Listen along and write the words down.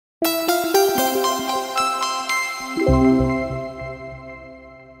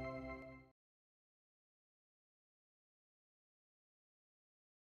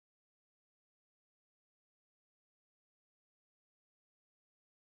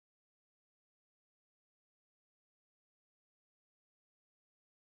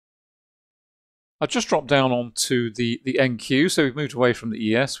I've just dropped down onto the NQ, so we've moved away from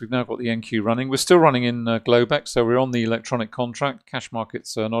the ES. We've now got the NQ running. We're still running in Globex, so we're on the electronic contract. Cash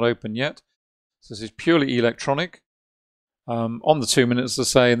markets are not open yet. So this is purely electronic. On the 2 minutes, as I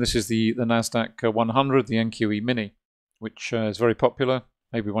say, and this is the NASDAQ 100, the NQE Mini, which is very popular,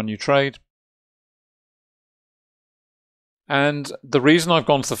 maybe one you trade. And the reason I've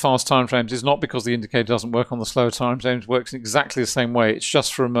gone to the fast time frames is not because the indicator doesn't work on the slow time frames. It works in exactly the same way. It's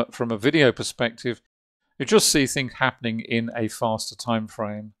just from a video perspective, you just see things happening in a faster time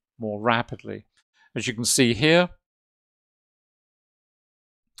frame more rapidly. As you can see here,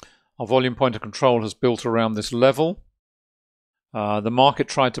 our volume point of control has built around this level. The market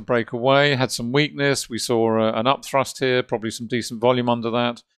tried to break away, had some weakness. We saw an upthrust here, probably some decent volume under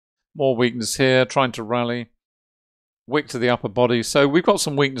that. More weakness here, trying to rally. Wick to the upper body. So we've got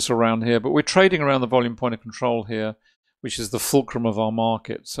some weakness around here, but we're trading around the volume point of control here, which is the fulcrum of our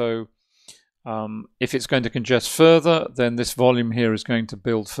market. So if it's going to congest further, then this volume here is going to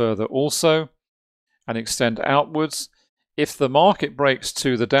build further also and extend outwards. If the market breaks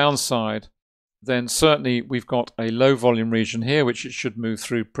to the downside, then certainly we've got a low volume region here, which it should move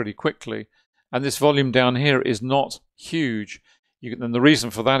through pretty quickly. And this volume down here is not huge. And the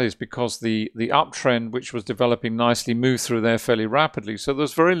reason for that is because the uptrend, which was developing nicely, moved through there fairly rapidly. So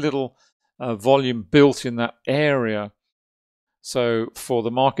there's very little volume built in that area. So for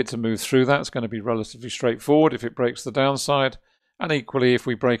the market to move through that, it's going to be relatively straightforward if it breaks the downside. And equally, if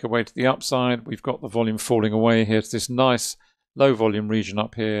we break away to the upside, we've got the volume falling away here to this nice low volume region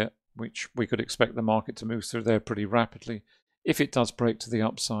up here, which we could expect the market to move through there pretty rapidly if it does break to the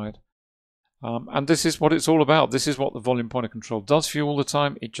upside. And this is what it's all about. This is what the volume point of control does for you all the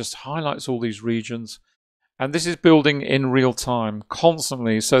time. It just highlights all these regions. And this is building in real time,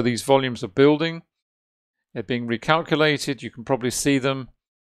 constantly. So these volumes are building. They're being recalculated. You can probably see them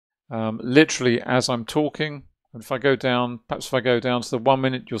literally as I'm talking. And if I go down, perhaps if I go down to the 1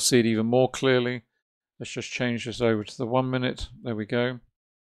 minute, you'll see it even more clearly. Let's just change this over to the 1 minute. There we go.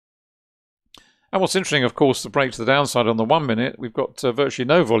 And what's interesting, of course, to break to the downside on the 1 minute, we've got virtually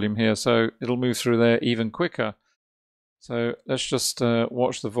no volume here, so it'll move through there even quicker. So let's just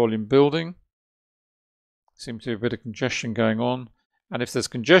watch the volume building. Seems to be a bit of congestion going on. And if there's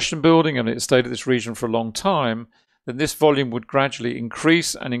congestion building and it stayed at this region for a long time, then this volume would gradually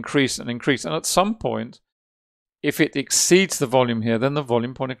increase and increase and increase. And at some point, if it exceeds the volume here, then the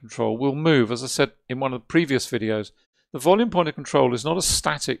volume point of control will move. As I said in one of the previous videos, the volume point of control is not a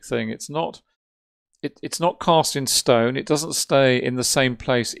static thing. It's not cast in stone. It doesn't stay in the same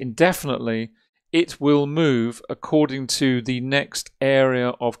place indefinitely. It will move according to the next area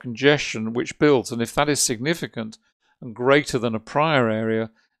of congestion which builds. And if that is significant and greater than a prior area,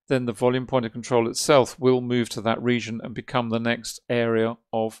 then the volume point of control itself will move to that region and become the next area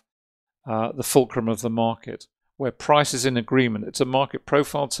of the fulcrum of the market, where price is in agreement. It's a market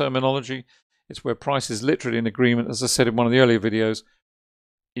profile terminology. It's where price is literally in agreement. As I said in one of the earlier videos,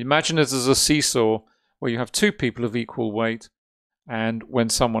 imagine it as a seesaw where you have two people of equal weight, and when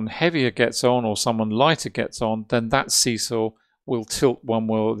someone heavier gets on or someone lighter gets on, then that seesaw will tilt one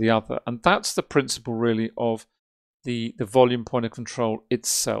way or the other. And that's the principle really of the volume point of control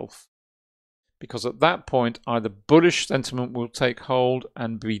itself. Because at that point, either bullish sentiment will take hold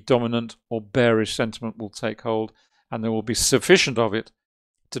and be dominant, or bearish sentiment will take hold, and there will be sufficient of it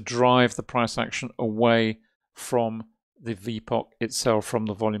to drive the price action away from the VPOC itself, from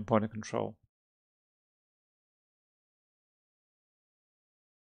the volume point of control.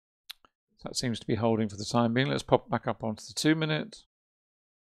 That seems to be holding for the time being. Let's pop back up onto the 2 minute.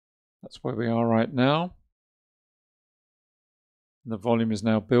 That's where we are right now. The volume is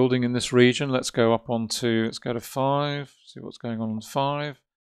now building in this region. Let's go up onto, let's go to 5, see what's going on 5.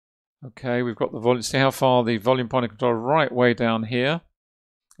 Okay, we've got the volume. See how far the volume point of control right way down here.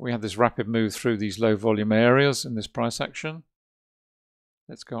 We have this rapid move through these low volume areas in this price action.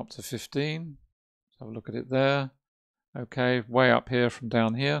 Let's go up to 15. Let's have a look at it there. Okay, way up here from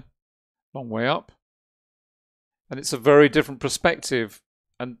down here. Long way up. And it's a very different perspective.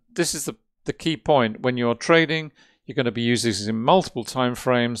 And this is the key point. When you're trading, you're going to be using this in multiple time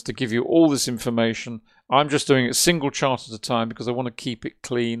frames to give you all this information. I'm just doing it single chart at a time because I want to keep it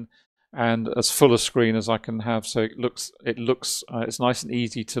clean and as full a screen as I can have, so it's nice and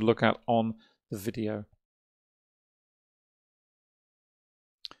easy to look at on the video.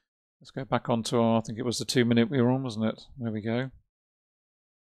 Let's go back onto our, I think it was the 2 minute we were on, wasn't it? There we go.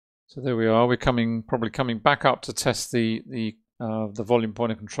 So there we are. We're probably coming back up to test the volume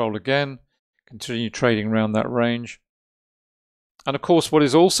point of control again. Continue trading around that range. And of course, what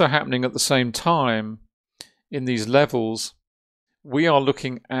is also happening at the same time in these levels, we are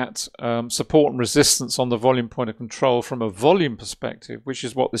looking at support and resistance on the volume point of control from a volume perspective, which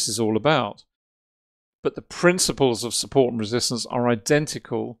is what this is all about. But the principles of support and resistance are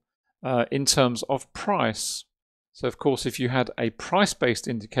identical in terms of price. So of course, if you had a price-based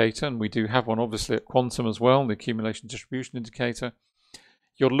indicator, and we do have one obviously at Quantum as well, the accumulation distribution indicator,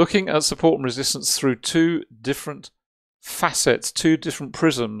 you're looking at support and resistance through two different facets, two different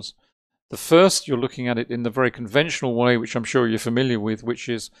prisms. The first, you're looking at it in the very conventional way, which I'm sure you're familiar with, which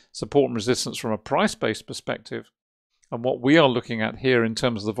is support and resistance from a price-based perspective. And what we are looking at here in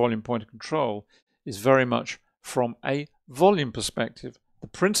terms of the volume point of control is very much from a volume perspective. The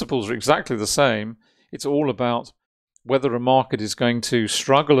principles are exactly the same. It's all about whether a market is going to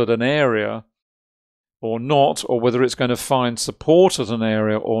struggle at an area or not, or whether it's going to find support at an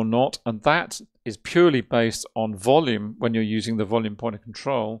area or not. And that is purely based on volume when you're using the volume point of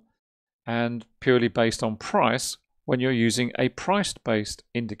control, and purely based on price when you're using a price-based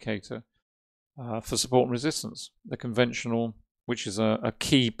indicator for support and resistance, the conventional, which is a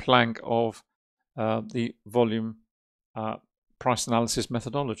key plank of the volume price analysis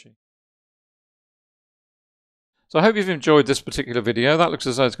methodology. So I hope you've enjoyed this particular video. That looks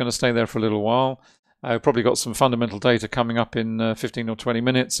as though it's going to stay there for a little while. I've probably got some fundamental data coming up in 15 or 20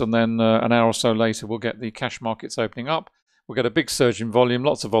 minutes, and then an hour or so later we'll get the cash markets opening up. We'll get a big surge in volume,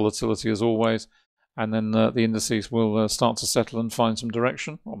 lots of volatility as always, and then the indices will start to settle and find some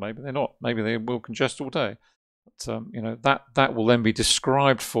direction, or maybe they're not. Maybe they will congest all day. But you know, that will then be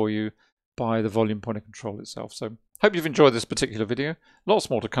described for you by the volume point of control itself. So hope you've enjoyed this particular video. Lots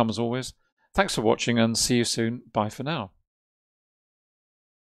more to come as always. Thanks for watching and see you soon. Bye for now.